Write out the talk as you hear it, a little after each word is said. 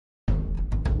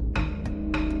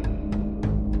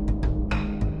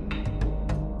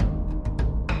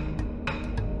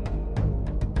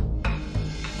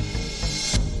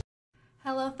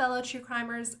Hello fellow true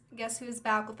crimers, guess who's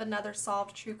back with another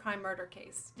solved true crime murder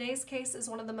case. Today's case is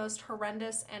one of the most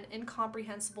horrendous and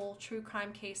incomprehensible true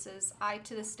crime cases I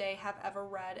to this day have ever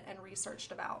read and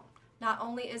researched about. Not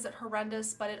only is it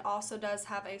horrendous, but it also does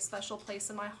have a special place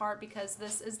in my heart because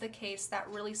this is the case that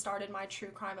really started my true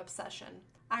crime obsession.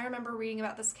 I remember reading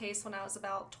about this case when I was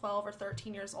about 12 or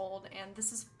 13 years old, and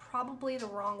this is probably the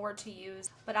wrong word to use,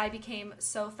 but I became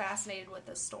so fascinated with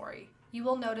this story. You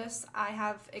will notice I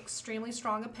have extremely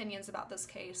strong opinions about this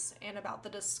case and about the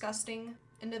disgusting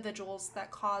individuals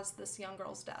that caused this young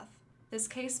girl's death. This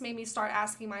case made me start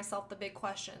asking myself the big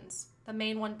questions, the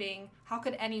main one being, how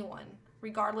could anyone,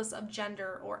 regardless of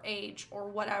gender or age or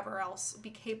whatever else,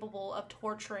 be capable of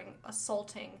torturing,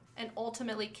 assaulting, and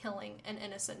ultimately killing an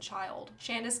innocent child?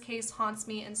 Shanda's case haunts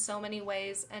me in so many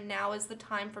ways, and now is the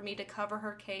time for me to cover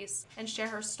her case and share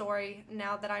her story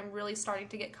now that I'm really starting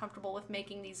to get comfortable with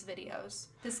making these videos.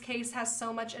 This case has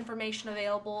so much information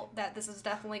available that this is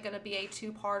definitely going to be a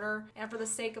two-parter, and for the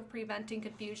sake of preventing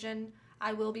confusion,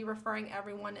 I will be referring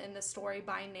everyone in this story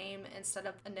by name instead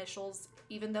of initials,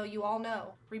 even though you all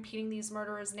know repeating these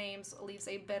murderers' names leaves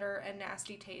a bitter and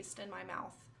nasty taste in my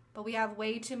mouth. But we have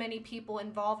way too many people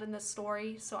involved in this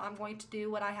story, so I'm going to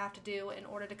do what I have to do in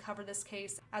order to cover this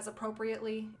case as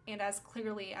appropriately and as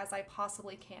clearly as I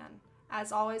possibly can.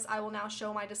 As always, I will now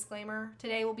show my disclaimer.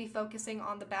 Today we'll be focusing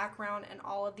on the background and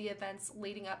all of the events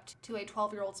leading up to a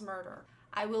 12-year-old's murder.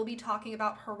 I will be talking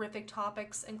about horrific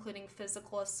topics, including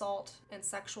physical assault and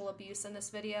sexual abuse in this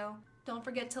video. Don't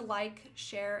forget to like,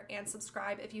 share, and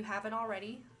subscribe if you haven't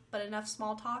already. But enough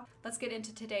small talk, let's get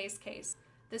into today's case.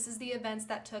 This is the events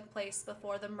that took place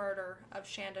before the murder of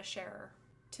Shanda Sharer.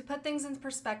 To put things in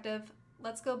perspective,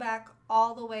 let's go back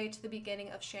all the way to the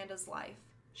beginning of Shanda's life.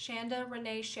 Shanda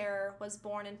Renee Sharer was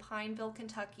born in Pineville,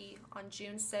 Kentucky on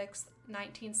June 6,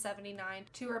 1979,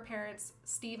 to her parents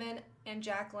Stephen and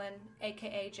Jacqueline,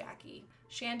 aka Jackie.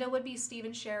 Shanda would be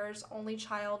Stephen Sharer's only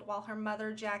child, while her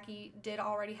mother Jackie did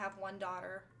already have one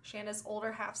daughter, Shanda's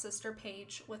older half-sister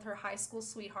Paige, with her high school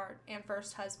sweetheart and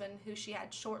first husband, who she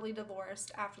had shortly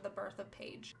divorced after the birth of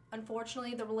Paige.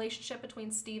 Unfortunately, the relationship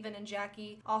between Stephen and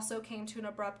Jackie also came to an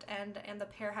abrupt end, and the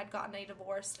pair had gotten a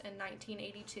divorce in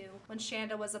 1982 when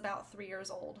Shanda was about 3 years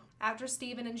old. After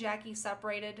Stephen and Jackie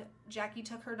separated, Jackie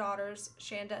took her daughters,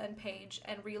 Shanda and Paige,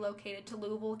 and relocated to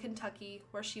Louisville, Kentucky,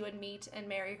 where she would meet and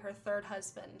marry her third husband,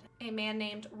 a man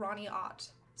named Ronnie Ott.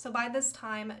 So by this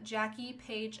time, Jackie,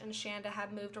 Paige, and Shanda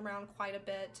had moved around quite a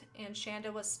bit, and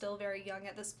Shanda was still very young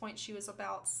at this point. She was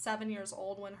about 7 years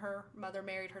old when her mother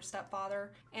married her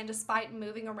stepfather, and despite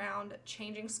moving around,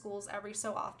 changing schools every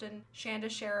so often, Shanda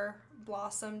Sharer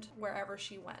blossomed wherever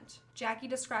she went. Jackie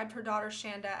described her daughter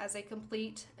Shanda as a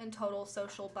complete and total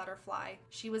social butterfly.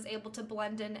 She was able to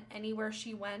blend in anywhere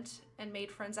she went and made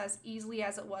friends as easily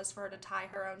as it was for her to tie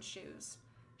her own shoes.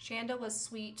 Shanda was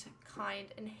sweet, kind,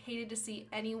 and hated to see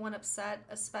anyone upset,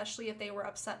 especially if they were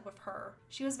upset with her.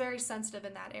 She was very sensitive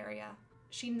in that area.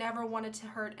 She never wanted to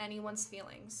hurt anyone's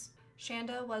feelings.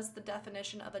 Shanda was the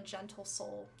definition of a gentle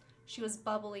soul. She was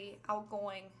bubbly,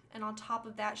 outgoing, and on top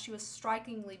of that, she was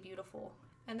strikingly beautiful.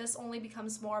 And this only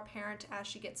becomes more apparent as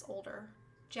she gets older.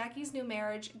 Jackie's new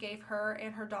marriage gave her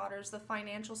and her daughters the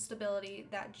financial stability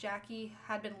that Jackie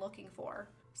had been looking for.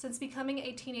 Since becoming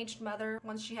a teenage mother,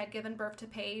 once she had given birth to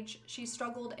Paige, she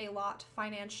struggled a lot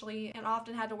financially and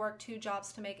often had to work 2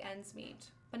 jobs to make ends meet.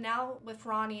 But now, with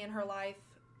Ronnie in her life,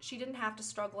 she didn't have to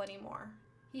struggle anymore.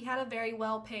 He had a very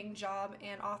well-paying job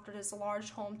and offered his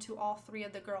large home to all 3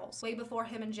 of the girls, way before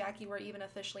him and Jackie were even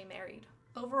officially married.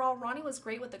 Overall, Ronnie was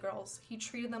great with the girls. He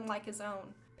treated them like his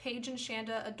own. Paige and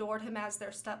Shanda adored him as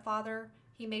their stepfather.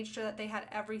 He made sure that they had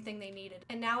everything they needed.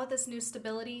 And now with this new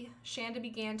stability, Shanda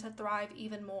began to thrive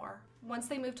even more. Once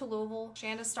they moved to Louisville,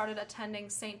 Shanda started attending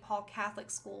St. Paul Catholic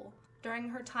School. During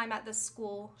her time at this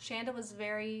school, Shanda was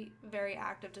very, very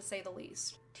active to say the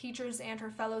least. Teachers and her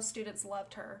fellow students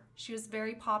loved her. She was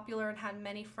very popular and had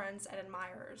many friends and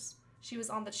admirers. She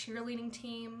was on the cheerleading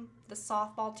team, the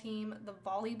softball team, the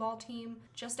volleyball team,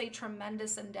 just a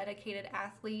tremendous and dedicated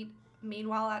athlete.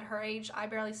 Meanwhile, at her age, I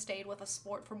barely stayed with a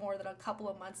sport for more than a couple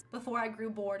of months before I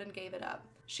grew bored and gave it up.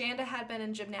 Shanda had been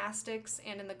in gymnastics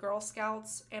and in the Girl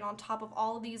Scouts, and on top of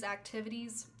all of these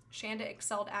activities, Shanda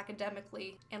excelled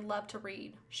academically and loved to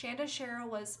read. Shanda Sharer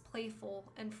was playful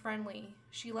and friendly.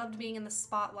 She loved being in the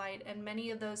spotlight, and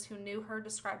many of those who knew her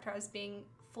described her as being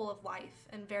full of life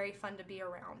and very fun to be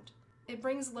around. It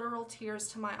brings literal tears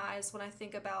to my eyes when I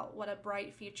think about what a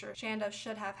bright future Shanda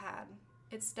should have had.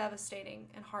 It's devastating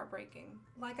and heartbreaking.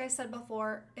 Like I said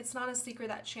before, it's not a secret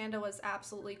that Shanda was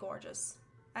absolutely gorgeous.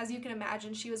 As you can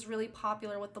imagine, she was really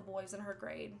popular with the boys in her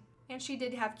grade. And she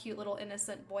did have cute little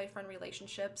innocent boyfriend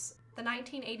relationships. The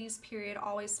 1980s period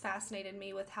always fascinated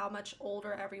me with how much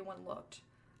older everyone looked.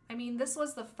 I mean, this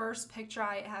was the first picture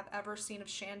I have ever seen of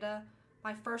Shanda.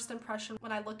 My first impression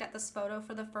when I looked at this photo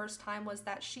for the first time was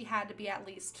that she had to be at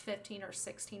least 15 or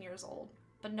 16 years old.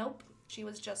 But nope, she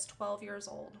was just 12 years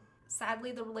old.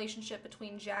 Sadly, the relationship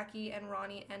between Jackie and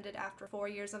Ronnie ended after 4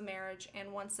 years of marriage,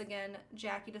 and once again,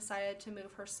 Jackie decided to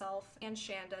move herself and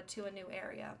Shanda to a new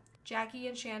area. Jackie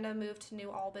and Shanda moved to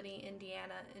New Albany,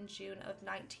 Indiana in June of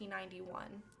 1991.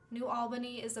 New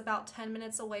Albany is about 10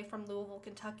 minutes away from Louisville,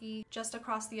 Kentucky, just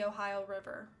across the Ohio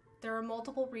River. There are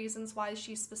multiple reasons why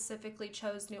she specifically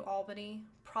chose New Albany.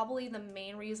 Probably the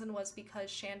main reason was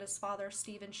because Shanda's father,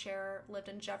 Stephen Scherer, lived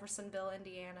in Jeffersonville,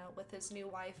 Indiana, with his new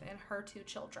wife and her 2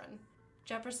 children.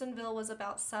 Jeffersonville was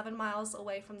about 7 miles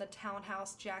away from the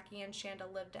townhouse Jackie and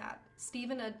Shanda lived at.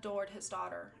 Stephen adored his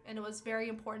daughter, and it was very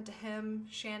important to him,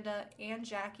 Shanda, and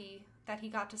Jackie that he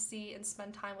got to see and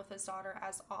spend time with his daughter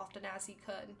as often as he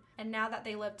could. And now that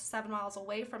they lived 7 miles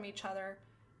away from each other,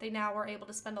 they now were able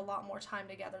to spend a lot more time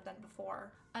together than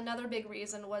before. Another big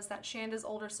reason was that Shanda's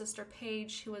older sister,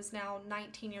 Paige, who is now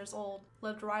 19 years old,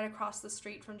 lived right across the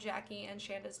street from Jackie and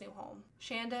Shanda's new home.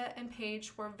 Shanda and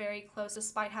Paige were very close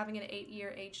despite having an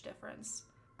 8-year age difference.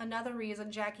 Another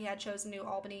reason Jackie had chosen New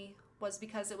Albany was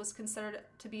because it was considered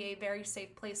to be a very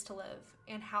safe place to live,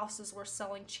 and houses were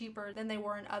selling cheaper than they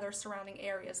were in other surrounding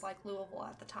areas like Louisville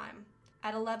at the time.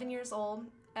 At 11 years old,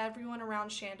 everyone around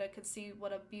Shanda could see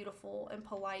what a beautiful and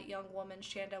polite young woman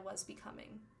Shanda was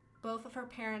becoming. Both of her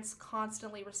parents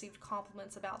constantly received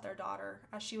compliments about their daughter,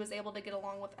 as she was able to get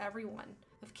along with everyone,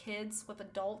 with kids, with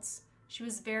adults. She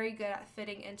was very good at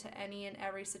fitting into any and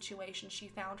every situation she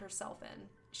found herself in.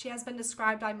 She has been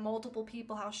described by multiple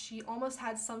people how she almost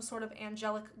had some sort of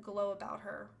angelic glow about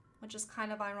her, which is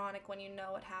kind of ironic when you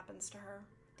know what happens to her.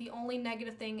 The only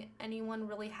negative thing anyone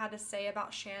really had to say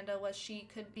about Shanda was she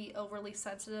could be overly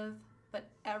sensitive, but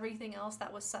everything else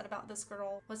that was said about this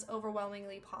girl was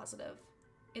overwhelmingly positive.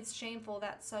 It's shameful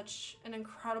that such an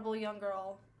incredible young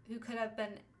girl, who could have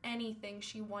been anything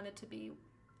she wanted to be,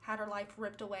 had her life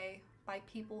ripped away by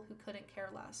people who couldn't care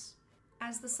less.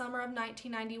 As the summer of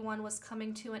 1991 was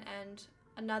coming to an end,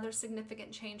 another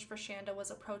significant change for Shanda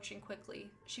was approaching quickly.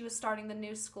 She was starting the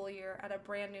new school year at a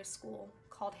brand new school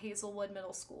called Hazelwood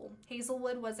Middle School.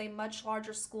 Hazelwood was a much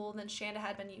larger school than Shanda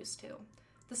had been used to.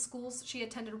 The schools she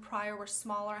attended prior were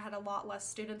smaller and had a lot less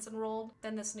students enrolled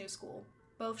than this new school.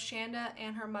 Both Shanda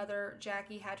and her mother,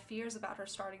 Jackie, had fears about her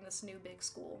starting this new big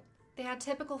school. They had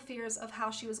typical fears of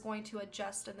how she was going to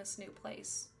adjust in this new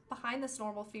place. Behind this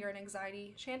normal fear and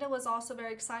anxiety, Shanda was also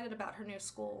very excited about her new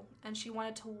school, and she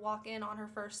wanted to walk in on her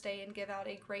first day and give out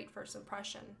a great first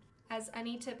impression. As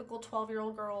any typical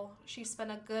 12-year-old girl, she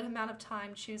spent a good amount of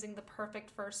time choosing the perfect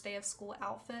first day of school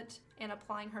outfit and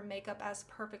applying her makeup as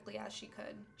perfectly as she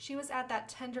could. She was at that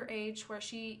tender age where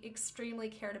she extremely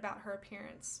cared about her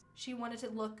appearance. She wanted to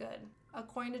look good.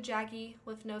 According to Jackie,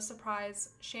 with no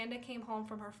surprise, Shanda came home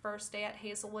from her first day at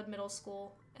Hazelwood Middle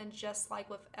School, and just like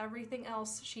with everything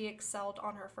else, she excelled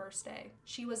on her first day.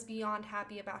 She was beyond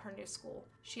happy about her new school.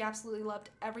 She absolutely loved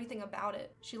everything about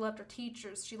it. She loved her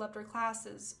teachers, she loved her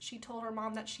classes. She told her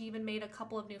mom that she even made a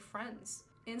couple of new friends.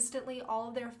 Instantly, all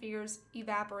of their fears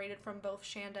evaporated from both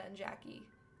Shanda and Jackie.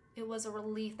 It was a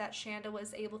relief that Shanda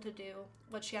was able to do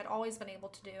what she had always been able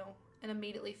to do, and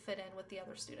immediately fit in with the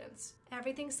other students.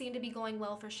 Everything seemed to be going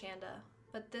well for Shanda,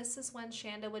 but this is when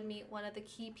Shanda would meet one of the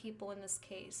key people in this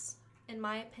case. In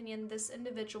my opinion, this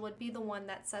individual would be the one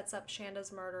that sets up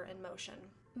Shanda's murder in motion.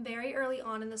 Very early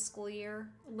on in the school year,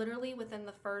 literally within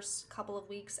the first couple of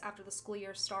weeks after the school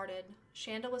year started,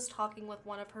 Shanda was talking with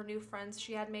one of her new friends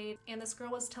she had made, and this girl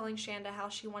was telling Shanda how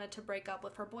she wanted to break up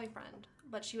with her boyfriend,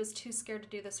 but she was too scared to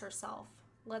do this herself.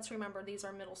 Let's remember, these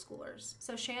are middle schoolers.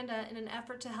 So Shanda, in an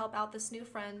effort to help out this new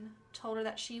friend, told her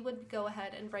that she would go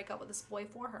ahead and break up with this boy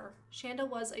for her. Shanda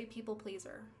was a people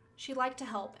pleaser. She liked to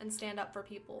help and stand up for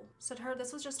people, so to her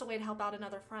this was just a way to help out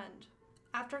another friend.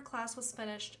 After class was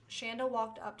finished, Shanda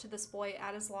walked up to this boy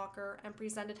at his locker and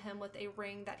presented him with a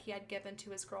ring that he had given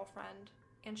to his girlfriend.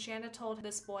 And Shanda told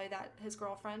this boy that his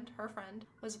girlfriend, her friend,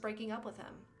 was breaking up with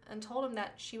him, and told him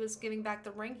that she was giving back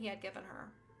the ring he had given her.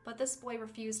 But this boy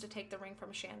refused to take the ring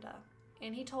from Shanda,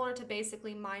 and he told her to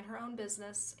basically mind her own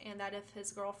business, and that if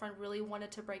his girlfriend really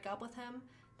wanted to break up with him,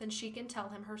 then she can tell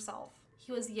him herself.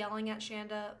 He was yelling at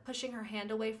Shanda, pushing her hand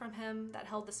away from him that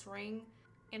held this ring,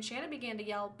 and Shanda began to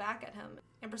yell back at him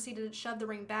and proceeded to shove the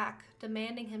ring back,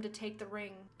 demanding him to take the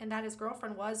ring, and that his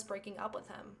girlfriend was breaking up with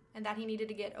him, and that he needed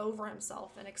to get over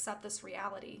himself and accept this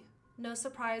reality. No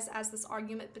surprise, as this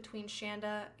argument between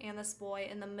Shanda and this boy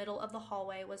in the middle of the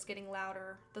hallway was getting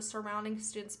louder, the surrounding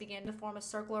students began to form a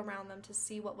circle around them to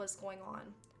see what was going on.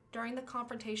 During the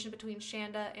confrontation between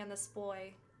Shanda and this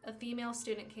boy, a female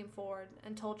student came forward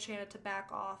and told Shanda to back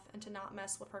off and to not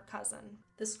mess with her cousin.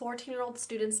 This 14-year-old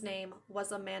student's name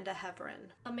was Amanda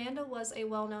Heverin. Amanda was a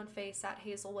well-known face at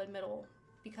Hazelwood Middle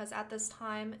because at this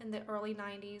time in the early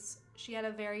 90s, she had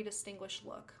a very distinguished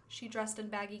look. She dressed in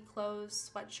baggy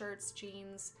clothes, sweatshirts,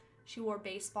 jeans, she wore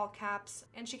baseball caps,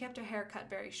 and she kept her hair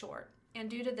cut very short. And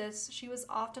due to this, she was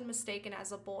often mistaken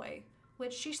as a boy,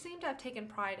 which she seemed to have taken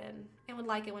pride in and would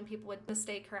like it when people would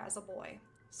mistake her as a boy.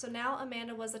 So now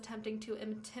Amanda was attempting to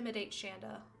intimidate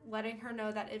Shanda, letting her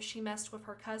know that if she messed with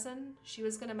her cousin, she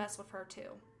was going to mess with her too.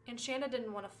 And Shanda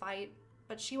didn't want to fight,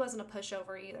 but she wasn't a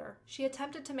pushover either. She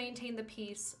attempted to maintain the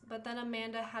peace, but then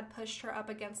Amanda had pushed her up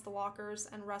against the lockers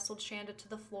and wrestled Shanda to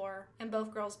the floor, and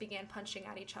both girls began punching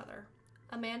at each other.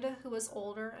 Amanda, who was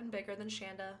older and bigger than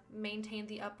Shanda, maintained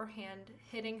the upper hand,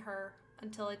 hitting her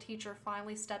until a teacher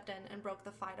finally stepped in and broke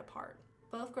the fight apart.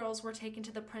 Both girls were taken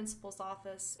to the principal's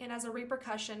office, and as a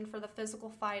repercussion for the physical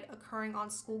fight occurring on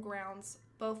school grounds,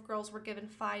 both girls were given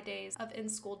 5 days of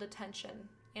in-school detention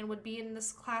and would be in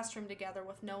this classroom together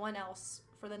with no one else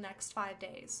for the next 5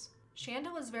 days.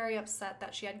 Shanda was very upset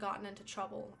that she had gotten into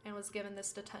trouble and was given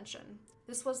this detention.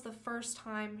 This was the first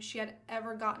time she had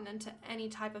ever gotten into any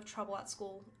type of trouble at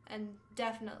school, and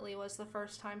definitely was the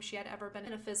first time she had ever been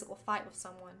in a physical fight with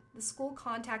someone. The school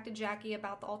contacted Jackie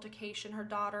about the altercation her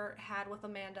daughter had with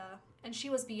Amanda, and she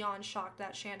was beyond shocked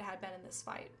that Shanda had been in this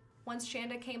fight. Once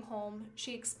Shanda came home,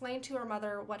 she explained to her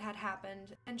mother what had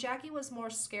happened, and Jackie was more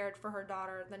scared for her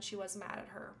daughter than she was mad at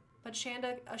her. But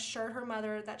Shanda assured her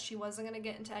mother that she wasn't going to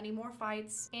get into any more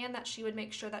fights and that she would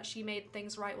make sure that she made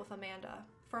things right with Amanda.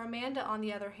 For Amanda, on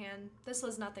the other hand, this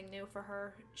was nothing new for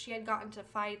her. She had gotten into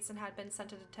fights and had been sent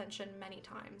to detention many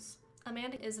times.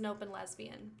 Amanda is an open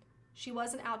lesbian. She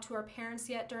wasn't out to her parents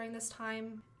yet during this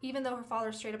time, even though her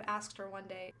father straight up asked her one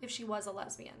day if she was a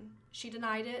lesbian. She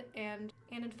denied it, and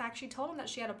in fact she told him that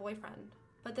she had a boyfriend.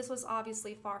 But this was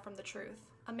obviously far from the truth.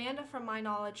 Amanda, from my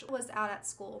knowledge, was out at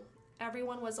school.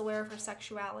 Everyone was aware of her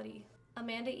sexuality.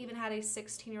 Amanda even had a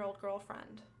 16-year-old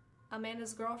girlfriend.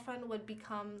 Amanda's girlfriend would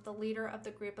become the leader of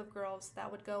the group of girls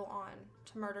that would go on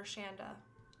to murder Shanda,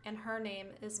 and her name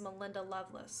is Melinda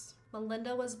Lovelace.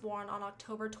 Melinda was born on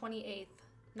October 28th,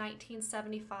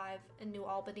 1975 in New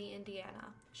Albany,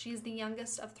 Indiana. She is the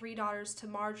youngest of 3 daughters to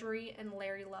Marjorie and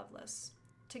Larry Lovelace.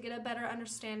 To get a better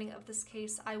understanding of this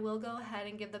case, I will go ahead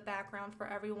and give the background for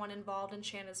everyone involved in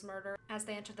Shanda's murder as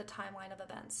they enter the timeline of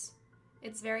events.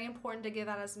 It's very important to give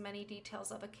out as many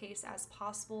details of a case as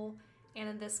possible, and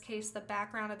in this case, the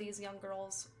background of these young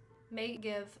girls may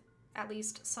give at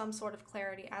least some sort of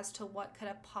clarity as to what could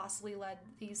have possibly led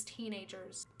these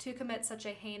teenagers to commit such a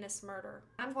heinous murder.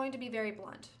 I'm going to be very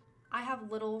blunt. I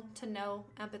have little to no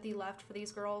empathy left for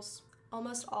these girls.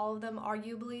 Almost all of them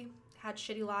arguably had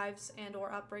shitty lives and or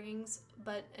upbringings,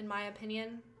 but in my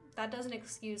opinion, that doesn't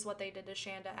excuse what they did to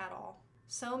Shanda at all.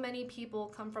 So many people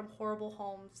come from horrible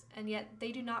homes, and yet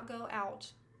they do not go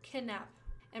out, kidnap,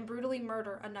 and brutally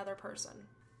murder another person.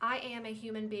 I am a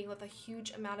human being with a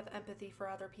huge amount of empathy for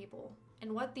other people,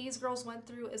 and what these girls went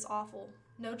through is awful.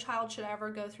 No child should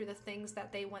ever go through the things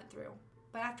that they went through.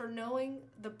 But after knowing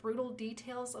the brutal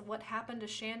details of what happened to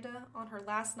Shanda on her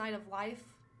last night of life,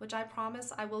 which I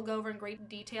promise I will go over in great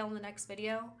detail in the next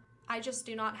video, I just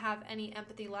do not have any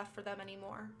empathy left for them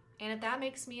anymore. And if that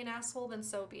makes me an asshole, then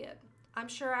so be it. I'm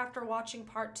sure after watching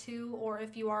part 2, or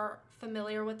if you are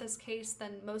familiar with this case,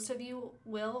 then most of you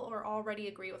will or already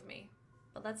agree with me.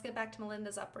 But let's get back to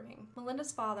Melinda's upbringing.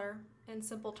 Melinda's father, in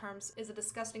simple terms, is a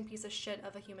disgusting piece of shit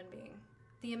of a human being.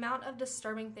 The amount of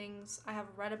disturbing things I have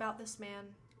read about this man,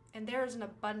 and there is an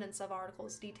abundance of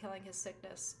articles detailing his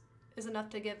sickness, is enough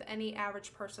to give any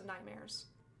average person nightmares.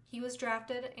 He was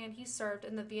drafted and he served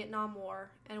in the Vietnam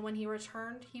War, and when he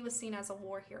returned, he was seen as a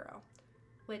war hero.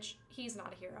 Which, he's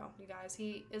not a hero, you guys.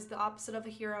 He is the opposite of a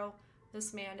hero.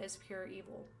 This man is pure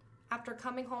evil. After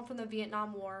coming home from the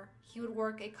Vietnam War, he would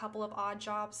work a couple of odd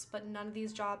jobs, but none of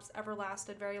these jobs ever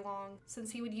lasted very long,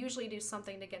 since he would usually do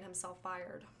something to get himself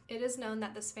fired. It is known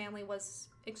that this family was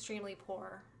extremely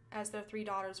poor, as their 3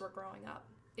 daughters were growing up.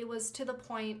 It was to the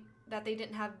point that they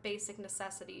didn't have basic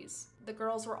necessities. The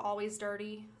girls were always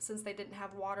dirty, since they didn't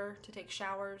have water to take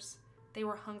showers. They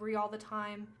were hungry all the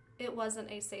time. It wasn't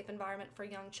a safe environment for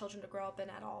young children to grow up in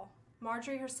at all.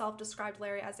 Marjorie herself described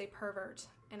Larry as a pervert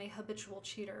and a habitual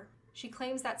cheater. She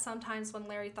claims that sometimes when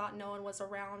Larry thought no one was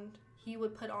around, he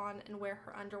would put on and wear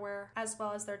her underwear, as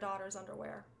well as their daughter's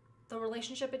underwear. The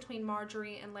relationship between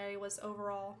Marjorie and Larry was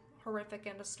overall horrific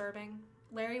and disturbing.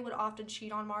 Larry would often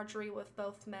cheat on Marjorie with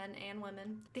both men and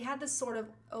women. They had this sort of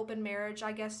open marriage,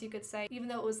 I guess you could say. Even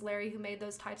though it was Larry who made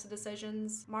those types of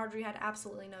decisions, Marjorie had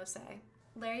absolutely no say.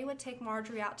 Larry would take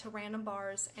Marjorie out to random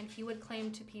bars, and he would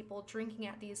claim to people drinking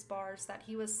at these bars that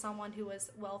he was someone who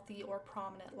was wealthy or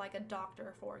prominent, like a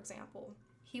doctor, for example.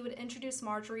 He would introduce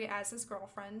Marjorie as his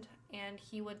girlfriend, and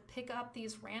he would pick up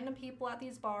these random people at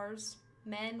these bars,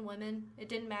 men, women, it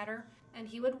didn't matter, and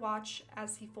he would watch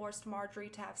as he forced Marjorie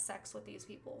to have sex with these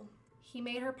people. He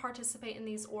made her participate in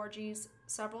these orgies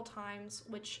several times,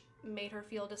 which made her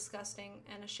feel disgusting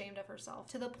and ashamed of herself,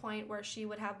 to the point where she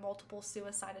would have multiple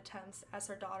suicide attempts as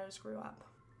her daughters grew up.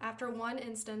 After one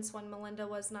instance when Melinda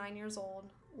was 9 years old,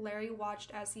 Larry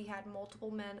watched as he had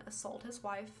multiple men assault his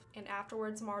wife, and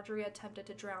afterwards Marjorie attempted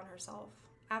to drown herself.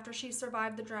 After she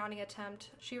survived the drowning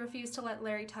attempt, she refused to let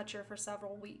Larry touch her for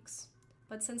several weeks.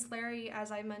 But since Larry,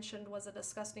 as I mentioned, was a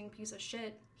disgusting piece of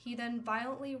shit, he then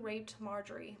violently raped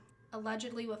Marjorie,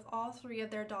 allegedly with all 3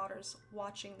 of their daughters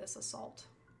watching this assault.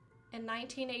 In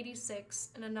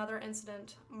 1986, in another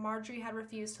incident, Marjorie had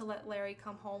refused to let Larry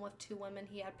come home with 2 women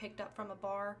he had picked up from a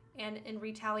bar, and in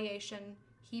retaliation,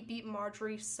 he beat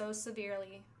Marjorie so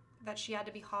severely that she had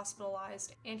to be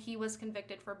hospitalized, and he was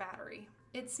convicted for battery.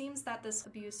 It seems that this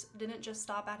abuse didn't just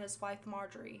stop at his wife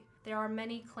Marjorie. There are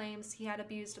many claims he had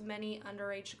abused many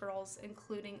underage girls,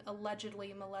 including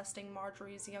allegedly molesting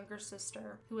Marjorie's younger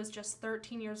sister, who was just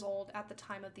 13 years old at the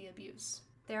time of the abuse.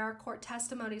 There are court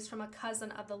testimonies from a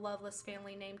cousin of the Loveless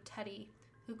family named Teddy,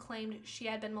 who claimed she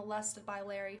had been molested by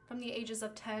Larry from the ages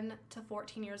of 10 to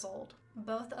 14 years old.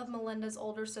 Both of Melinda's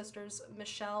older sisters,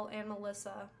 Michelle and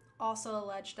Melissa, also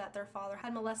alleged that their father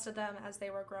had molested them as they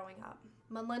were growing up.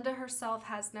 Melinda herself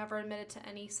has never admitted to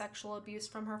any sexual abuse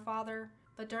from her father,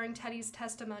 but during Teddy's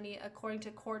testimony, according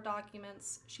to court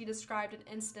documents, she described an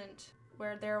incident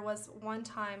where there was one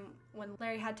time when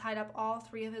Larry had tied up all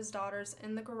 3 of his daughters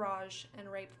in the garage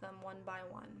and raped them one by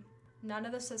one. None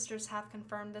of the sisters have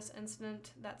confirmed this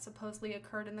incident that supposedly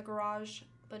occurred in the garage,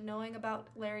 but knowing about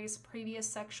Larry's previous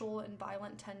sexual and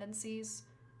violent tendencies,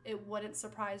 it wouldn't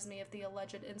surprise me if the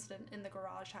alleged incident in the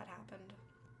garage had happened.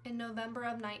 In November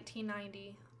of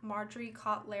 1990, Marjorie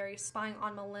caught Larry spying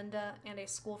on Melinda and a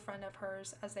school friend of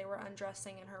hers as they were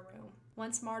undressing in her room.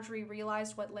 Once Marjorie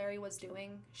realized what Larry was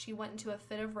doing, she went into a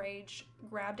fit of rage,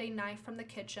 grabbed a knife from the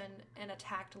kitchen, and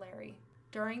attacked Larry.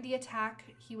 During the attack,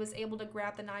 he was able to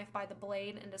grab the knife by the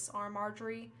blade and disarm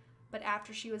Marjorie, but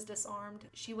after she was disarmed,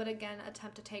 she would again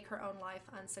attempt to take her own life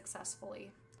unsuccessfully.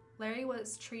 Larry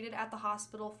was treated at the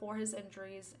hospital for his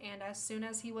injuries, and as soon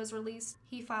as he was released,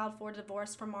 he filed for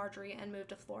divorce from Marjorie and moved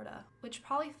to Florida, which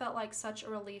probably felt like such a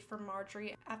relief for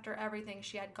Marjorie after everything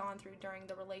she had gone through during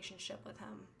the relationship with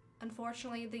him.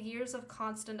 Unfortunately, the years of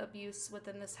constant abuse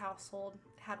within this household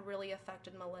had really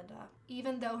affected Melinda.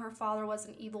 Even though her father was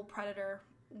an evil predator,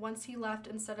 once he left,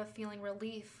 instead of feeling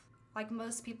relief, like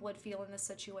most people would feel in this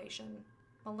situation,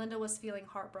 Melinda was feeling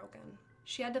heartbroken.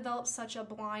 She had developed such a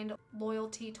blind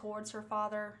loyalty towards her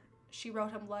father. She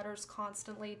wrote him letters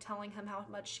constantly telling him how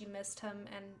much she missed him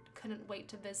and couldn't wait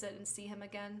to visit and see him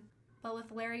again. But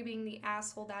with Larry being the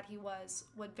asshole that he was,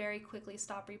 would very quickly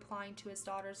stop replying to his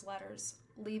daughter's letters,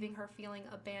 leaving her feeling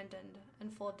abandoned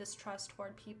and full of distrust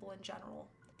toward people in general.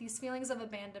 These feelings of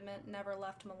abandonment never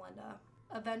left Melinda.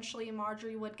 Eventually,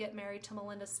 Marjorie would get married to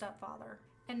Melinda's stepfather.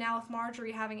 And now with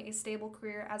Marjorie having a stable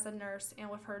career as a nurse and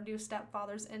with her new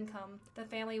stepfather's income, the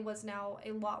family was now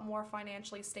a lot more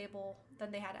financially stable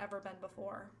than they had ever been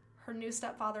before. Her new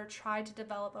stepfather tried to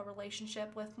develop a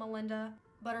relationship with Melinda,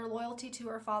 but her loyalty to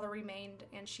her father remained,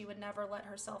 and she would never let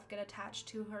herself get attached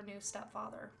to her new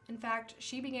stepfather. In fact,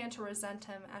 she began to resent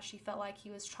him as she felt like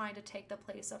he was trying to take the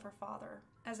place of her father.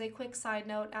 As a quick side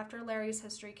note, after Larry's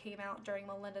history came out during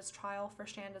Melinda's trial for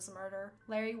Shanda's murder,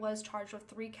 Larry was charged with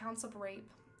 3 counts of rape,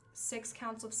 6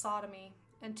 counts of sodomy,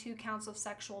 and 2 counts of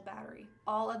sexual battery.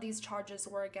 All of these charges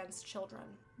were against children.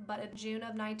 But in June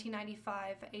of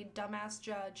 1995, a dumbass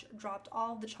judge dropped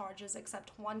all of the charges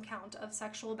except 1 count of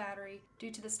sexual battery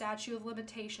due to the statute of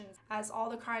limitations, as all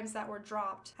the crimes that were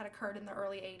dropped had occurred in the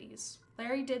early 80s.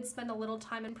 Larry did spend a little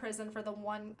time in prison for the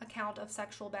 1 account of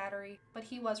sexual battery, but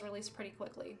he was released pretty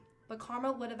quickly. But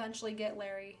karma would eventually get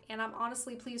Larry, and I'm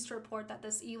honestly pleased to report that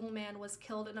this evil man was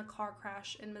killed in a car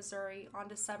crash in Missouri on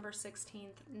December 16,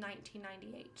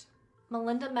 1998.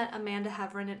 Melinda met Amanda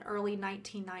Heverin in early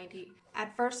 1990.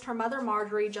 At first, her mother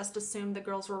Marjorie just assumed the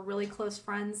girls were really close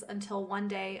friends until one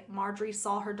day Marjorie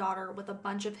saw her daughter with a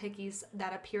bunch of hickeys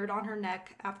that appeared on her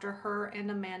neck after her and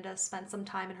Amanda spent some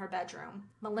time in her bedroom.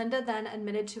 Melinda then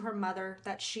admitted to her mother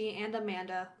that she and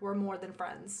Amanda were more than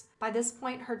friends. By this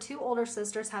point, her two older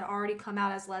sisters had already come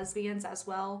out as lesbians as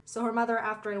well, so her mother,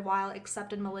 after a while,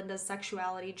 accepted Melinda's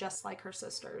sexuality just like her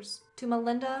sisters. To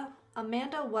Melinda,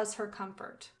 Amanda was her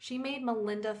comfort. She made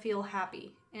Melinda feel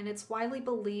happy, and it's widely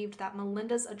believed that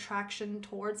Melinda's attraction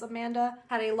towards Amanda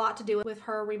had a lot to do with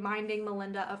her reminding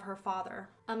Melinda of her father.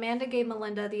 Amanda gave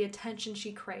Melinda the attention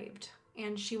she craved,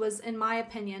 and she was, in my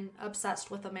opinion, obsessed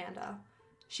with Amanda.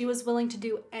 She was willing to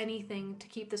do anything to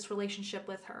keep this relationship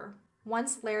with her.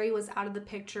 Once Larry was out of the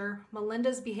picture,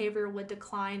 Melinda's behavior would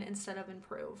decline instead of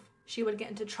improve. She would get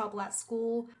into trouble at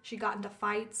school, she got into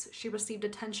fights, she received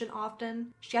attention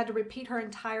often. She had to repeat her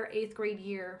entire 8th grade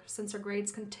year since her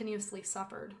grades continuously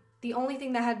suffered. The only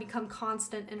thing that had become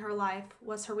constant in her life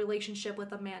was her relationship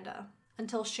with Amanda,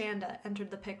 until Shanda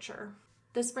entered the picture.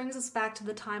 This brings us back to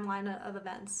the timeline of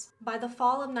events. By the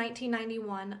fall of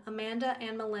 1991, Amanda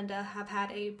and Melinda have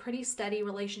had a pretty steady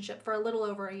relationship for a little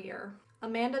over a year.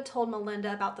 Amanda told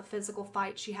Melinda about the physical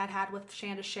fight she had had with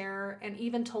Shanda Scherer and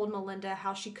even told Melinda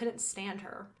how she couldn't stand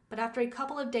her. But after a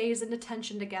couple of days in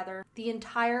detention together, the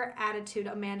entire attitude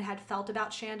Amanda had felt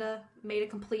about Shanda made a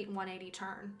complete 180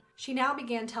 turn. She now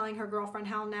began telling her girlfriend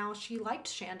how now she liked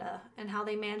Shanda and how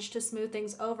they managed to smooth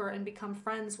things over and become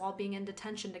friends while being in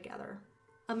detention together.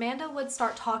 Amanda would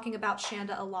start talking about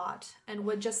Shanda a lot and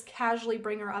would just casually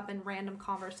bring her up in random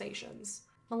conversations.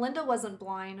 Melinda wasn't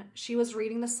blind. She was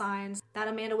reading the signs that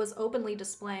Amanda was openly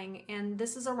displaying, and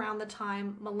this is around the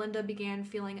time Melinda began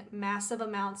feeling massive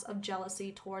amounts of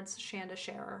jealousy towards Shanda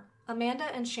Scherer.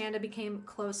 Amanda and Shanda became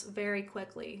close very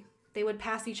quickly. They would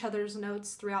pass each other's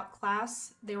notes throughout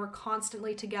class. They were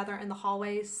constantly together in the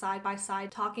hallways, side by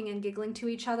side, talking and giggling to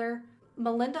each other.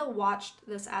 Melinda watched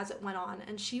this as it went on,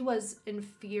 and she was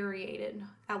infuriated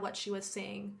at what she was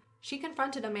seeing. She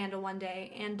confronted Amanda one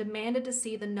day and demanded to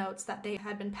see the notes that they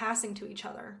had been passing to each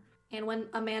other. And when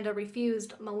Amanda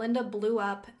refused, Melinda blew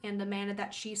up and demanded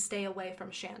that she stay away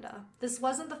from Shanda. This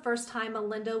wasn't the first time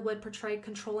Melinda would portray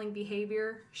controlling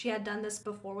behavior. She had done this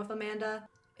before with Amanda.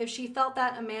 If she felt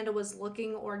that Amanda was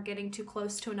looking or getting too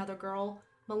close to another girl,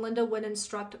 Melinda would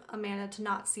instruct Amanda to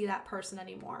not see that person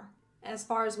anymore. As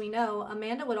far as we know,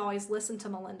 Amanda would always listen to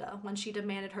Melinda when she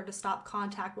demanded her to stop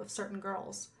contact with certain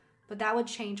girls. But that would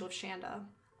change with Shanda.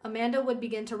 Amanda would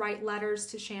begin to write letters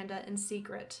to Shanda in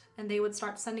secret, and they would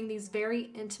start sending these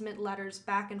very intimate letters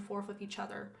back and forth with each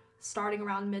other, starting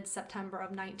around mid-September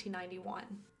of 1991.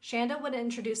 Shanda would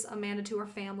introduce Amanda to her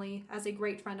family as a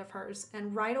great friend of hers,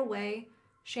 and right away,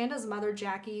 Shanda's mother,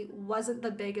 Jackie, wasn't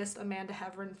the biggest Amanda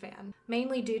Heverin fan,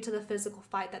 mainly due to the physical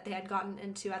fight that they had gotten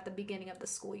into at the beginning of the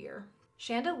school year.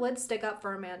 Shanda would stick up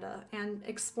for Amanda and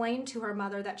explain to her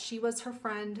mother that she was her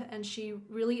friend and she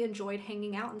really enjoyed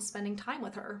hanging out and spending time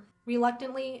with her.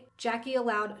 Reluctantly, Jackie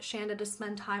allowed Shanda to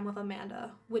spend time with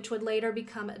Amanda, which would later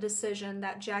become a decision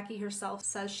that Jackie herself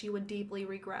says she would deeply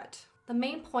regret. The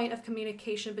main point of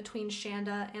communication between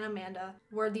Shanda and Amanda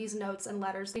were these notes and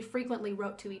letters they frequently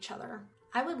wrote to each other.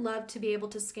 I would love to be able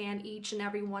to scan each and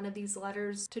every one of these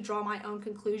letters to draw my own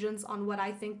conclusions on what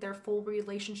I think their full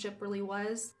relationship really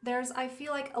was. There's, I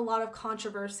feel like, a lot of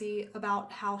controversy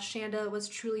about how Shanda was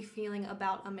truly feeling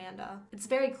about Amanda. It's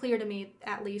very clear to me,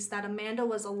 at least, that Amanda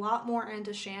was a lot more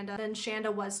into Shanda than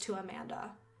Shanda was to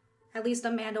Amanda. At least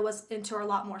Amanda was into her a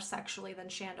lot more sexually than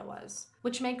Shanda was,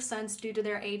 which makes sense due to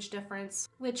their age difference,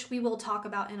 which we will talk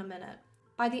about in a minute.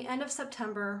 By the end of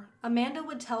September, Amanda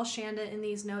would tell Shanda in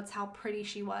these notes how pretty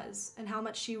she was and how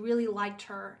much she really liked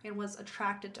her and was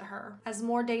attracted to her. As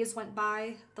more days went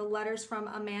by, the letters from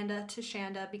Amanda to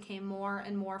Shanda became more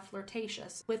and more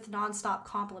flirtatious, with nonstop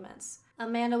compliments.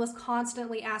 Amanda was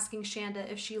constantly asking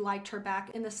Shanda if she liked her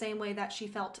back in the same way that she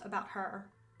felt about her.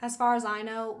 As far as I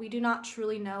know, we do not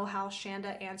truly know how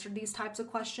Shanda answered these types of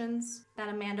questions that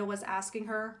Amanda was asking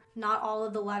her. Not all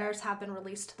of the letters have been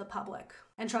released to the public.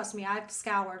 And trust me, I've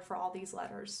scoured for all these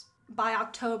letters. By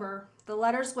October, the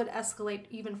letters would escalate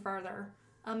even further.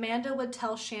 Amanda would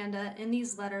tell Shanda in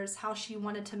these letters how she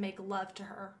wanted to make love to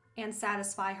her and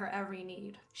satisfy her every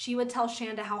need. She would tell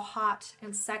Shanda how hot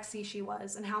and sexy she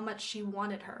was and how much she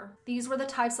wanted her. These were the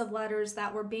types of letters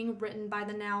that were being written by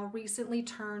the now recently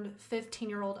turned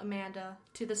 15-year-old Amanda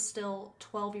to the still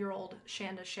 12-year-old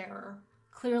Shanda Scherer.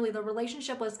 Clearly, the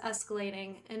relationship was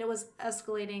escalating, and it was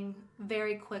escalating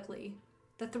very quickly.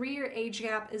 The 3-year age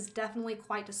gap is definitely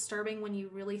quite disturbing when you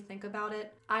really think about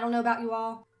it. I don't know about you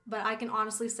all, but I can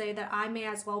honestly say that I may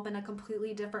as well have been a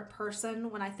completely different person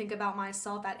when I think about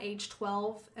myself at age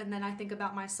 12 and then I think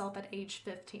about myself at age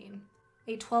 15.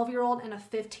 A 12-year-old and a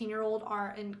 15-year-old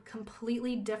are in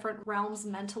completely different realms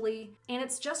mentally, and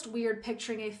it's just weird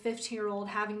picturing a 15-year-old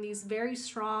having these very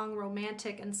strong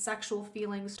romantic and sexual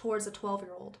feelings towards a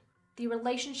 12-year-old. The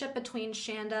relationship between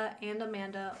Shanda and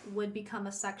Amanda would become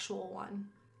a sexual one.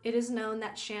 It is known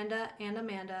that Shanda and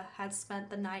Amanda had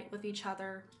spent the night with each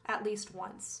other at least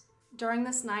once. During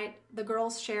this night, the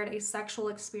girls shared a sexual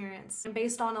experience, and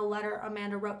based on a letter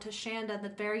Amanda wrote to Shanda the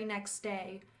very next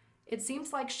day, it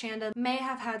seems like Shanda may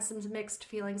have had some mixed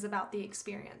feelings about the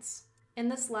experience. In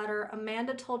this letter,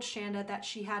 Amanda told Shanda that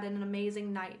she had an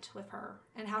amazing night with her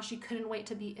and how she couldn't wait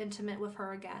to be intimate with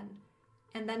her again,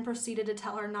 and then proceeded to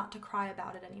tell her not to cry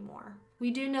about it anymore.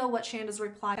 We do know what Shanda's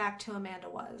reply back to Amanda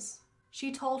was.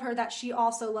 She told her that she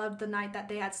also loved the night that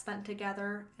they had spent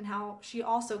together and how she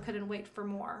also couldn't wait for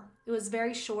more. It was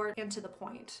very short and to the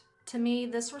point. To me,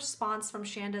 this response from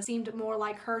Shanda seemed more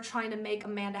like her trying to make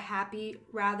Amanda happy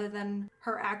rather than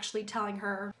her actually telling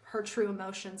her her true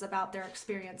emotions about their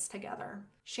experience together.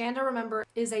 Shanda, remember,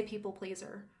 is a people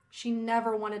pleaser. She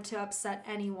never wanted to upset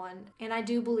anyone, and I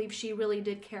do believe she really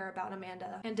did care about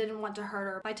Amanda and didn't want to hurt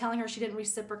her by telling her she didn't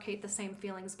reciprocate the same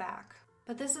feelings back.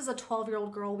 But this is a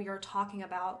 12-year-old girl we are talking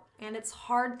about, and it's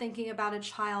hard thinking about a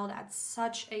child at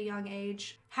such a young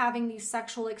age having these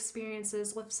sexual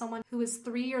experiences with someone who is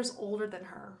 3 years older than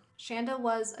her. Shanda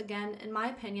was, again, in my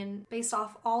opinion, based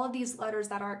off all of these letters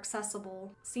that are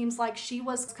accessible, seems like she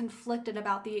was conflicted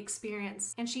about the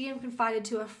experience, and she even confided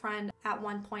to a friend at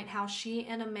one point how she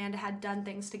and Amanda had done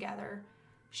things together.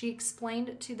 She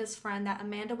explained to this friend that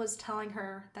Amanda was telling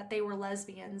her that they were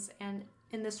lesbians and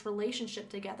in this relationship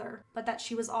together, but that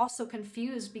she was also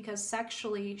confused because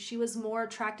sexually she was more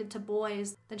attracted to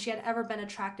boys than she had ever been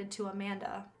attracted to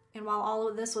Amanda. And while all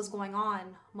of this was going on,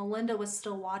 Melinda was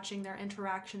still watching their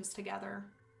interactions together.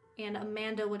 And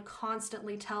Amanda would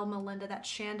constantly tell Melinda that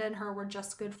Shanda and her were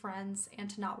just good friends and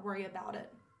to not worry about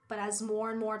it. But as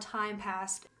more and more time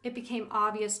passed, it became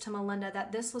obvious to Melinda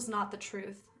that this was not the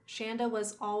truth. Shanda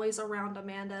was always around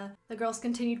Amanda. The girls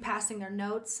continued passing their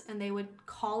notes, and they would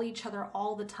call each other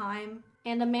all the time.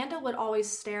 And Amanda would always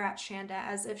stare at Shanda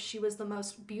as if she was the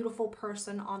most beautiful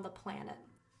person on the planet.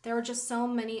 There were just so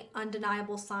many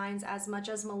undeniable signs. As much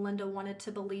as Melinda wanted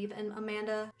to believe in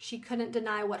Amanda, she couldn't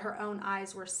deny what her own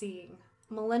eyes were seeing.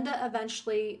 Melinda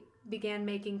eventually began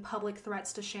making public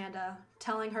threats to Shanda,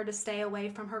 telling her to stay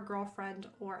away from her girlfriend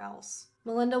or else.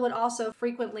 Melinda would also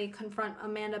frequently confront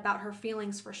Amanda about her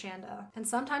feelings for Shanda, and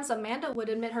sometimes Amanda would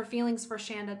admit her feelings for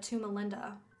Shanda to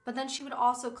Melinda. But then she would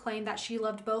also claim that she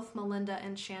loved both Melinda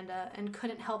and Shanda and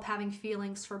couldn't help having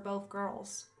feelings for both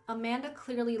girls. Amanda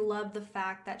clearly loved the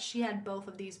fact that she had both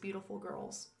of these beautiful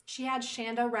girls. She had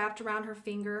Shanda wrapped around her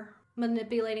finger,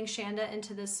 manipulating Shanda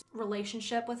into this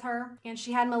relationship with her, and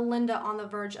she had Melinda on the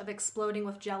verge of exploding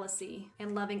with jealousy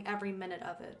and loving every minute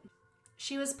of it.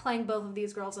 She was playing both of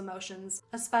these girls' emotions,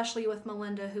 especially with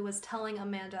Melinda, who was telling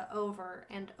Amanda over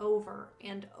and over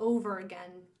and over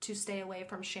again to stay away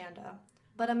from Shanda.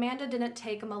 But Amanda didn't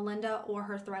take Melinda or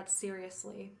her threats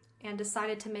seriously and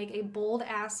decided to make a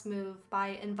bold-ass move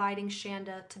by inviting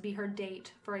Shanda to be her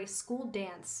date for a school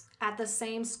dance at the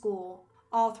same school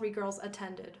all three girls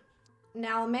attended.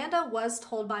 Now, Amanda was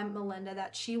told by Melinda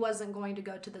that she wasn't going to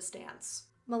go to this dance.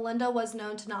 Melinda was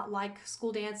known to not like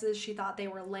school dances. She thought they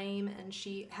were lame, and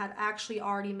she had actually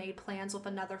already made plans with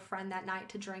another friend that night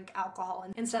to drink alcohol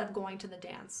instead of going to the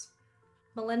dance.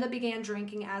 Melinda began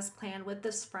drinking as planned with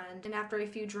this friend, and after a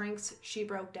few drinks, she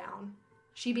broke down.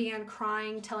 She began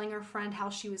crying, telling her friend how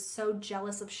she was so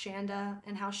jealous of Shanda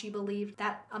and how she believed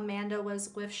that Amanda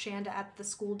was with Shanda at the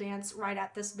school dance right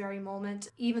at this very moment,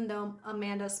 even though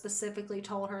Amanda specifically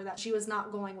told her that she was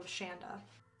not going with Shanda.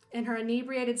 In her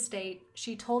inebriated state,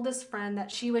 she told this friend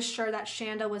that she was sure that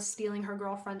Shanda was stealing her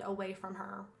girlfriend away from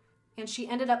her. And she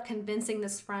ended up convincing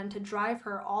this friend to drive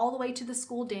her all the way to the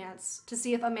school dance to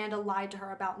see if Amanda lied to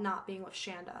her about not being with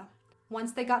Shanda.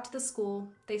 Once they got to the school,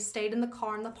 they stayed in the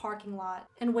car in the parking lot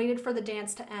and waited for the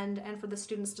dance to end and for the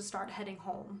students to start heading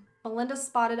home. Melinda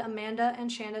spotted Amanda and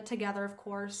Shanda together, of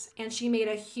course, and she made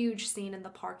a huge scene in the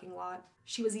parking lot.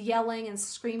 She was yelling and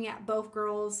screaming at both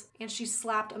girls, and she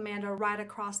slapped Amanda right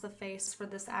across the face for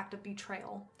this act of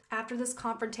betrayal. After this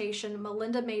confrontation,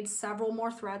 Melinda made several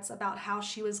more threats about how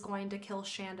she was going to kill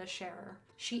Shanda Scherer.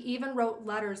 She even wrote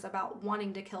letters about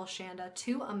wanting to kill Shanda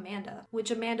to Amanda,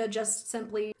 which Amanda just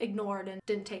simply ignored and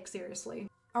didn't take seriously.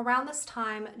 Around this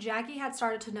time, Jackie had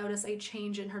started to notice a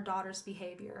change in her daughter's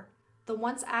behavior. The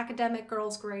once academic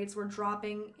girl's grades were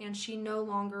dropping, and she no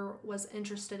longer was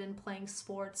interested in playing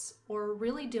sports or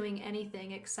really doing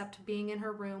anything except being in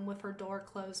her room with her door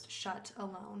closed shut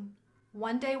alone.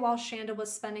 One day while Shanda was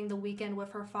spending the weekend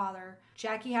with her father,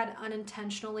 Jackie had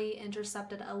unintentionally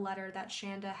intercepted a letter that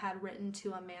Shanda had written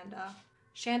to Amanda.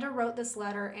 Shanda wrote this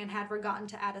letter and had forgotten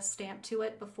to add a stamp to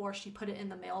it before she put it in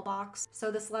the mailbox, so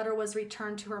this letter was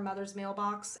returned to her mother's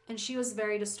mailbox, and she was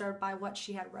very disturbed by what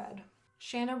she had read.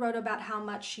 Shanda wrote about how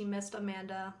much she missed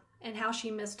Amanda and how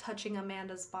she missed touching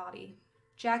Amanda's body.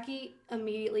 Jackie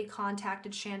immediately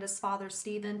contacted Shanda's father,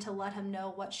 Stephen, to let him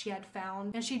know what she had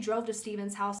found, and she drove to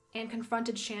Stephen's house and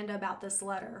confronted Shanda about this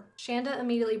letter. Shanda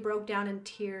immediately broke down in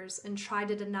tears and tried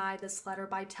to deny this letter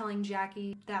by telling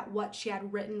Jackie that what she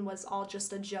had written was all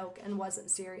just a joke and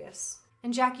wasn't serious.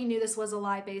 And Jackie knew this was a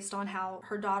lie based on how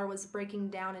her daughter was breaking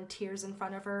down in tears in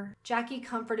front of her. Jackie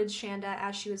comforted Shanda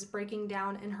as she was breaking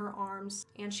down in her arms,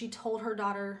 and she told her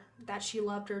daughter that she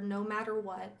loved her no matter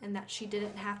what and that she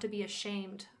didn't have to be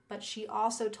ashamed. But she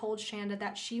also told Shanda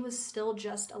that she was still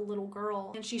just a little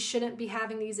girl and she shouldn't be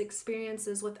having these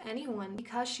experiences with anyone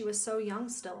because she was so young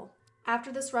still.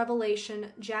 After this revelation,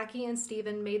 Jackie and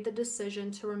Stephen made the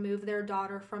decision to remove their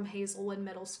daughter from Hazelwood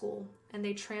Middle School, and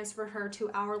they transferred her to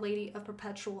Our Lady of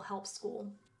Perpetual Help School.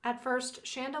 At first,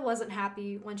 Shanda wasn't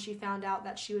happy when she found out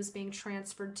that she was being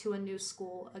transferred to a new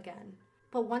school again.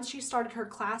 But once she started her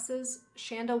classes,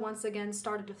 Shanda once again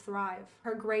started to thrive.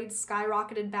 Her grades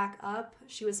skyrocketed back up,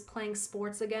 she was playing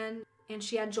sports again, and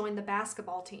she had joined the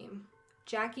basketball team.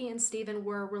 Jackie and Stephen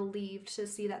were relieved to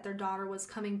see that their daughter was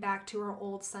coming back to her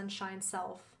old sunshine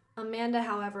self. Amanda,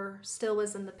 however, still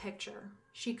was in the picture.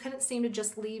 She couldn't seem to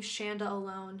just leave Shanda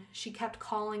alone. She kept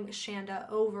calling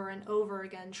Shanda over and over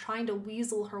again, trying to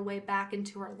weasel her way back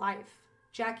into her life.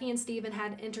 Jackie and Stephen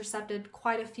had intercepted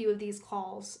quite a few of these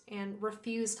calls and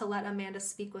refused to let Amanda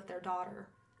speak with their daughter.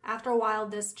 After a while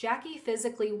of this, Jackie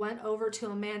physically went over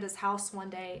to Amanda's house one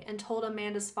day and told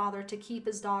Amanda's father to keep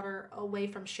his daughter away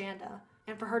from Shanda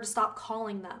and for her to stop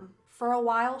calling them. For a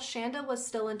while, Shanda was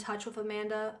still in touch with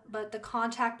Amanda, but the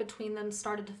contact between them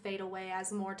started to fade away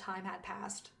as more time had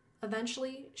passed.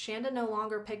 Eventually, Shanda no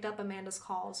longer picked up Amanda's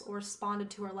calls or responded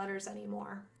to her letters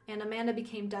anymore, and Amanda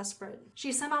became desperate.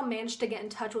 She somehow managed to get in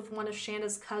touch with one of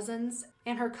Shanda's cousins,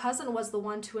 and her cousin was the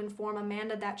one to inform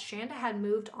Amanda that Shanda had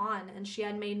moved on and she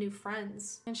had made new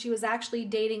friends, and she was actually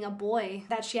dating a boy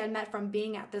that she had met from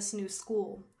being at this new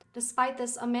school. Despite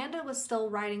this, Amanda was still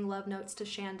writing love notes to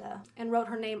Shanda and wrote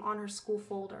her name on her school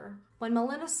folder. When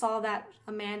Melinda saw that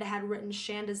Amanda had written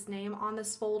Shanda's name on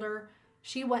this folder,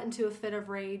 she went into a fit of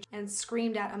rage and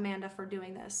screamed at Amanda for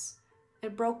doing this.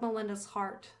 It broke Melinda's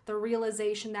heart, the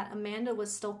realization that Amanda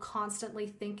was still constantly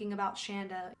thinking about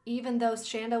Shanda, even though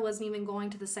Shanda wasn't even going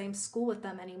to the same school with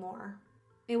them anymore.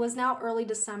 It was now early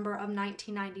December of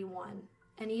 1991,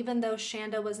 and even though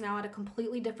Shanda was now at a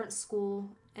completely different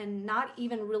school and not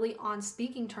even really on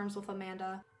speaking terms with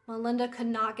Amanda, Melinda could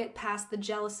not get past the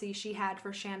jealousy she had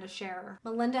for Shanda Scherer.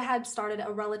 Melinda had started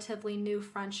a relatively new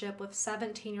friendship with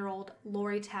 17-year-old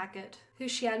Lori Tackett, who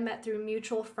she had met through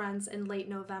mutual friends in late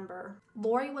November.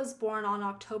 Lori was born on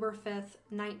October 5th,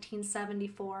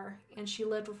 1974, and she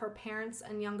lived with her parents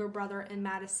and younger brother in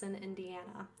Madison,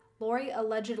 Indiana. Lori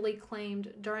allegedly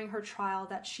claimed during her trial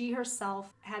that she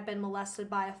herself had been molested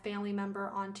by a family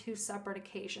member on 2 separate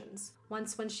occasions,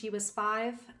 once when she was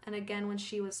 5 and again when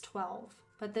she was 12.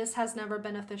 But this has never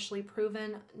been officially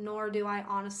proven, nor do I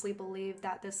honestly believe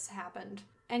that this happened,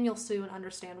 and you'll soon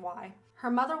understand why. Her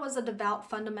mother was a devout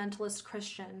fundamentalist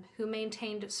Christian who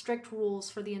maintained strict rules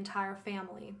for the entire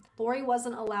family. Lori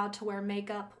wasn't allowed to wear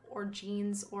makeup or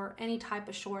jeans or any type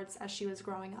of shorts as she was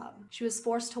growing up. She was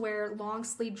forced to wear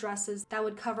long-sleeve dresses that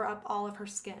would cover up all of her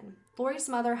skin. Lori's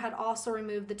mother had also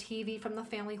removed the TV from the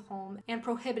family home and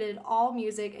prohibited all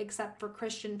music except for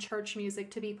Christian church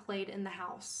music to be played in the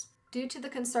house. Due to the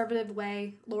conservative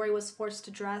way Lori was forced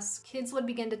to dress, kids would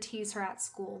begin to tease her at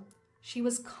school. She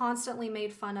was constantly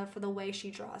made fun of for the way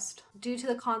she dressed. Due to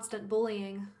the constant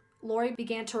bullying, Lori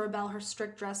began to rebel her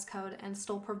strict dress code and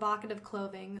stole provocative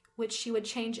clothing, which she would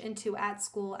change into at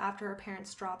school after her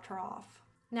parents dropped her off.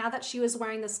 Now that she was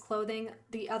wearing this clothing,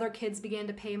 the other kids began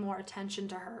to pay more attention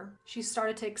to her. She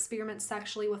started to experiment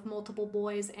sexually with multiple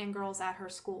boys and girls at her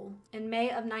school. In May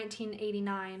of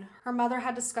 1989, her mother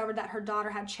had discovered that her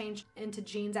daughter had changed into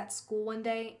jeans at school one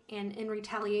day, and in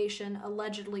retaliation,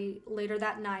 allegedly later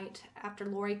that night, after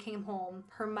Lori came home,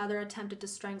 her mother attempted to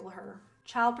strangle her.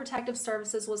 Child Protective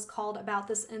Services was called about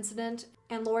this incident,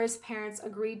 and Lori's parents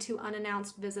agreed to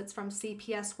unannounced visits from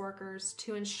CPS workers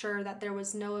to ensure that there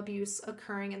was no abuse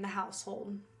occurring in the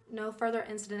household. no further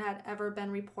incident had ever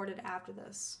been reported after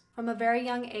this. From a very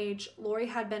young age, Lori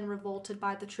had been revolted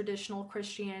by the traditional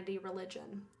Christianity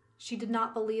religion. She did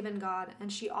not believe in God,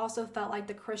 and she also felt like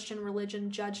the Christian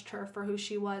religion judged her for who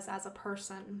she was as a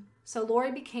person. So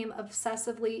Lori became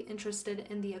obsessively interested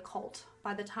in the occult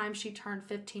by the time she turned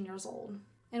 15 years old.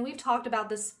 And we've talked about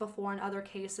this before in other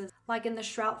cases, like in the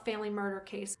Shrout family murder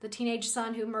case. The teenage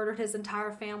son who murdered his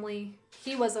entire family,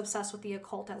 he was obsessed with the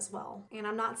occult as well. And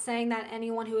I'm not saying that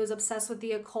anyone who is obsessed with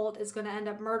the occult is going to end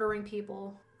up murdering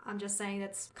people. I'm just saying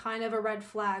it's kind of a red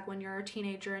flag when you're a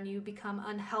teenager and you become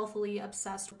unhealthily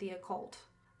obsessed with the occult.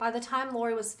 By the time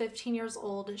Lori was 15 years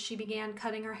old, she began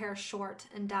cutting her hair short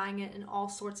and dyeing it in all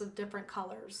sorts of different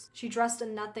colors. She dressed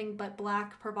in nothing but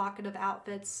black, provocative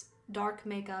outfits, dark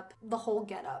makeup, the whole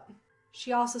getup.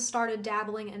 She also started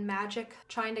dabbling in magic,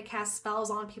 trying to cast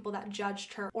spells on people that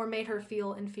judged her or made her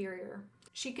feel inferior.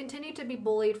 She continued to be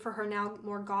bullied for her now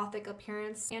more gothic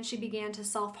appearance, and she began to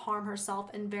self-harm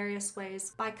herself in various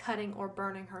ways by cutting or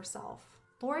burning herself.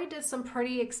 Lori did some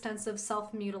pretty extensive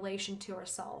self-mutilation to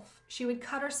herself. She would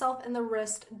cut herself in the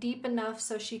wrist deep enough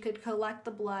so she could collect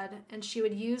the blood, and she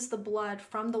would use the blood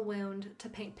from the wound to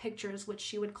paint pictures, which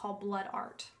she would call blood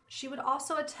art. She would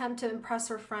also attempt to impress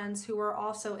her friends who were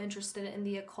also interested in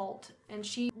the occult, and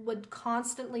she would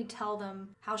constantly tell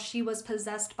them how she was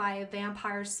possessed by a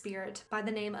vampire spirit by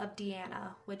the name of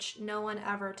Deanna, which no one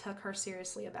ever took her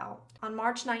seriously about. On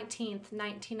March 19th,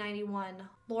 1991,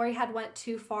 Lori had went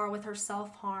too far with her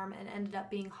self-harm and ended up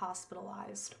being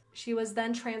hospitalized. She was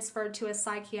then transferred to a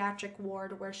psychiatric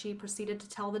ward where she proceeded to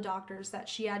tell the doctors that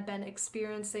she had been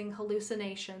experiencing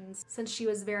hallucinations since she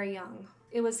was very young.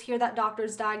 It was here that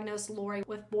doctors diagnosed Lori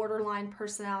with borderline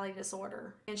personality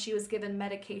disorder, and she was given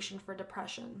medication for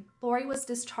depression. Lori was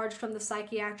discharged from the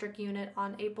psychiatric unit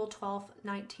on April 12,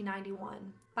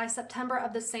 1991. By September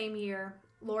of the same year,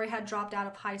 Lori had dropped out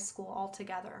of high school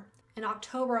altogether. In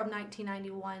October of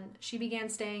 1991, she began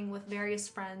staying with various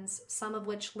friends, some of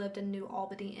which lived in New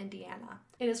Albany, Indiana.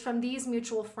 It is from these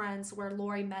mutual friends where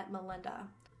Lori met Melinda.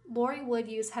 Lori would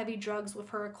use heavy drugs with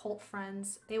her occult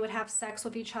friends. They would have sex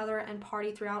with each other and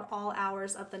party throughout all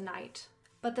hours of the night.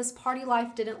 But this party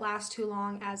life didn't last too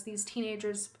long, as these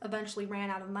teenagers eventually ran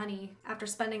out of money after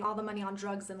spending all the money on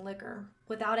drugs and liquor.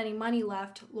 Without any money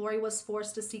left, Lori was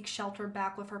forced to seek shelter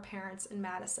back with her parents in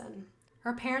Madison.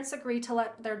 Her parents agreed to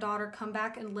let their daughter come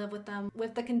back and live with them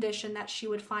with the condition that she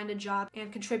would find a job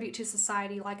and contribute to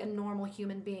society like a normal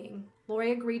human being.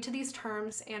 Lori agreed to these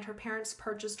terms, and her parents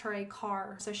purchased her a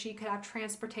car so she could have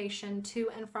transportation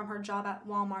to and from her job at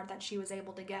Walmart that she was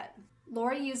able to get.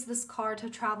 Lori used this car to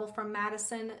travel from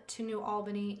Madison to New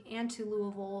Albany and to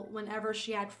Louisville whenever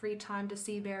she had free time to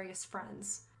see various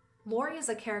friends. Lori is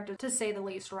a character, to say the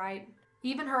least, right?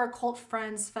 Even her occult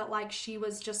friends felt like she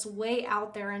was just way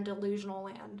out there in delusional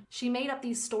land. She made up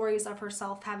these stories of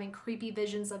herself having creepy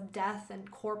visions of death and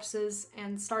corpses,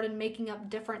 and started making up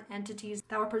different entities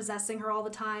that were possessing her all the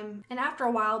time. And after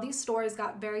a while, these stories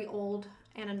got very old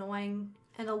and annoying,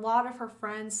 and a lot of her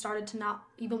friends started to not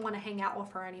even want to hang out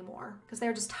with her anymore because they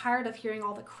were just tired of hearing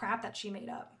all the crap that she made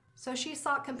up. So she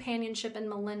sought companionship in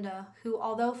Melinda, who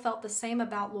although felt the same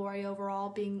about Lori overall,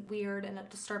 being weird and a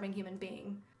disturbing human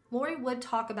being. Lori would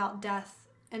talk about death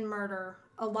and murder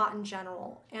a lot in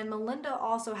general, and Melinda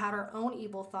also had her own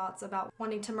evil thoughts about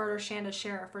wanting to murder Shanda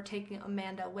Sheriff for taking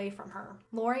Amanda away from her.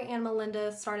 Lori and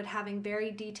Melinda started having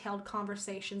very detailed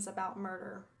conversations about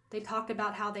murder. They talked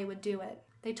about how they would do it.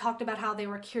 They talked about how they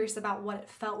were curious about what it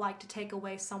felt like to take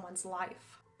away someone's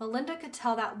life. Melinda could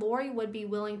tell that Lori would be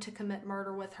willing to commit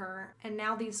murder with her, and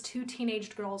now these two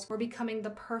teenage girls were becoming the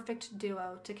perfect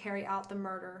duo to carry out the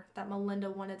murder that Melinda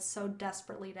wanted so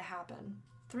desperately to happen.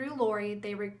 Through Lori,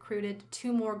 they recruited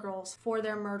two more girls for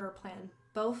their murder plan,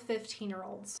 both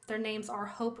 15-year-olds. Their names are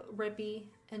Hope Rippey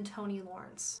and Toni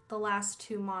Lawrence, the last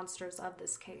two monsters of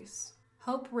this case.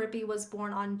 Hope Rippey was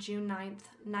born on June 9th,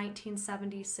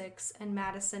 1976 in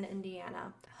Madison,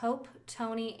 Indiana. Hope,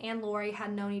 Toni, and Lori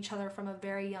had known each other from a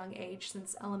very young age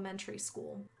since elementary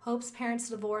school. Hope's parents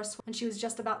divorced when she was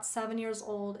just about 7 years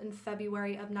old in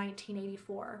February of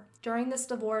 1984. During this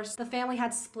divorce, the family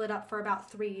had split up for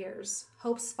about 3 years.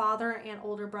 Hope's father and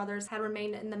older brothers had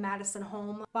remained in the Madison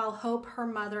home, while Hope, her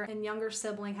mother, and younger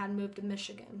sibling had moved to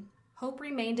Michigan. Hope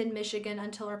remained in Michigan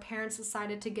until her parents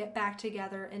decided to get back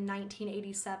together in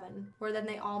 1987, where then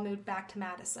they all moved back to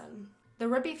Madison. The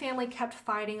Rippey family kept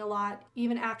fighting a lot,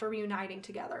 even after reuniting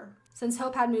together. Since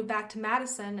Hope had moved back to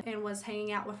Madison and was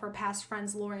hanging out with her past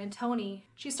friends Lori and Toni,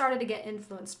 she started to get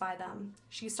influenced by them.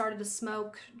 She started to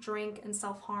smoke, drink, and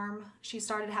self-harm. She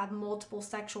started to have multiple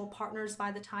sexual partners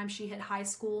by the time she hit high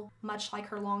school, much like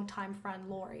her longtime friend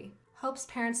Lori. Hope's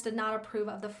parents did not approve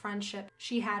of the friendship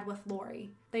she had with Lori.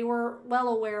 They were well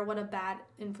aware what a bad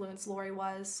influence Lori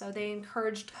was, so they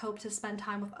encouraged Hope to spend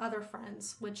time with other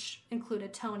friends, which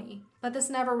included Tony. But this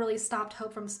never really stopped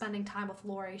Hope from spending time with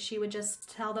Lori. She would just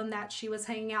tell them that she was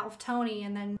hanging out with Tony,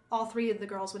 and then all three of the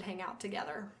girls would hang out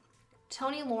together.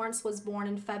 Tony Lawrence was born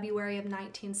in February of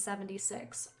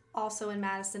 1976, also in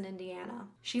Madison, Indiana.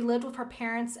 She lived with her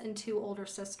parents and two older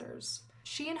sisters.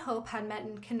 She and Hope had met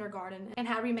in kindergarten and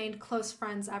had remained close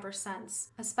friends ever since,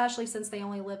 especially since they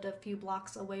only lived a few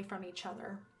blocks away from each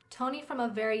other. Tony, from a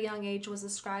very young age, was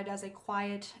described as a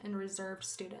quiet and reserved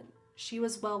student. She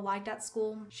was well liked at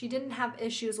school. She didn't have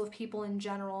issues with people in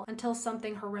general until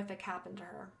something horrific happened to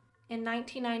her. In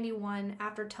 1991,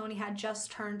 after Tony had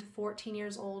just turned 14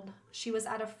 years old, she was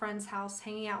at a friend's house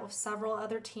hanging out with several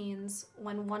other teens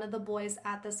when one of the boys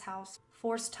at this house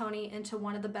forced Tony into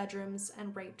one of the bedrooms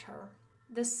and raped her.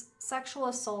 This sexual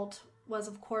assault was,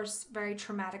 of course, very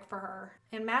traumatic for her.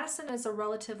 And Madison is a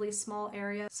relatively small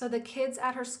area, so the kids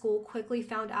at her school quickly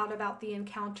found out about the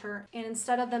encounter, and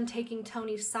instead of them taking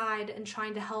Tony's side and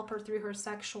trying to help her through her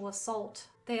sexual assault,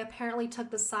 they apparently took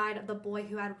the side of the boy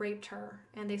who had raped her,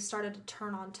 and they started to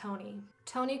turn on Tony.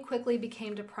 Tony quickly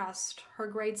became depressed. Her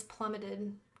grades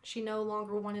plummeted. She no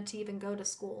longer wanted to even go to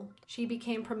school. She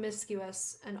became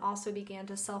promiscuous and also began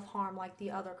to self-harm like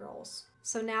the other girls.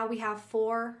 So now we have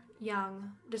 4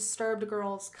 young, disturbed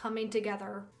girls coming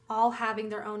together, all having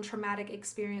their own traumatic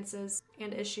experiences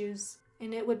and issues,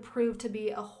 and it would prove to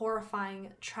be a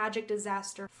horrifying, tragic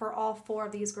disaster for all 4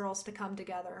 of these girls to come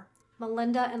together.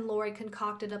 Melinda and Lori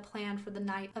concocted a plan for the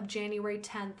night of January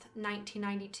 10th,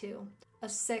 1992, a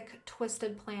sick,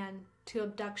 twisted plan to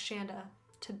abduct Shanda,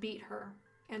 to beat her,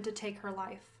 and to take her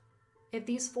life. If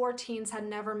these 4 teens had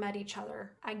never met each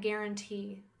other, I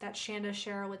guarantee that Shanda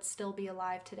Shara would still be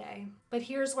alive today. But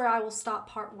here's where I will stop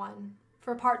part 1.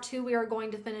 For part 2, we are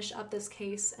going to finish up this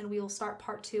case, and we will start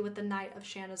part 2 with the night of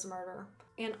Shanda's murder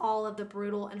and all of the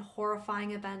brutal and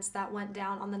horrifying events that went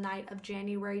down on the night of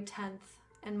January 10th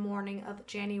and morning of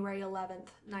January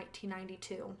 11th,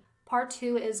 1992. Part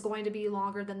 2 is going to be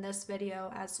longer than this video,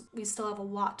 as we still have a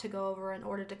lot to go over in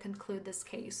order to conclude this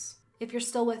case. If you're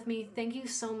still with me, thank you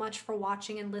so much for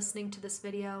watching and listening to this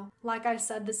video. Like I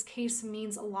said, this case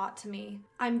means a lot to me.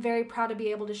 I'm very proud to be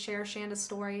able to share Shanda's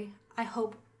story. I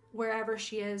hope wherever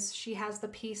she is, she has the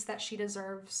peace that she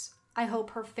deserves. I hope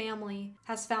her family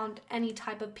has found any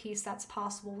type of peace that's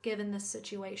possible given this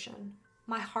situation.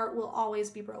 My heart will always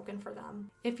be broken for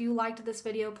them. If you liked this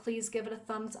video, please give it a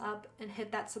thumbs up and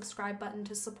hit that subscribe button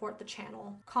to support the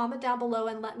channel. Comment down below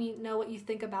and let me know what you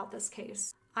think about this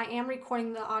case. I am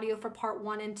recording the audio for part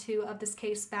 1 and 2 of this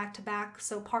case back to back,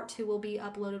 so part 2 will be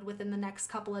uploaded within the next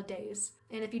couple of days.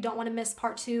 And if you don't want to miss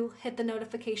part 2, hit the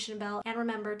notification bell and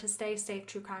remember to stay safe,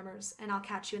 true crimers, and I'll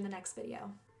catch you in the next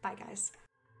video. Bye guys.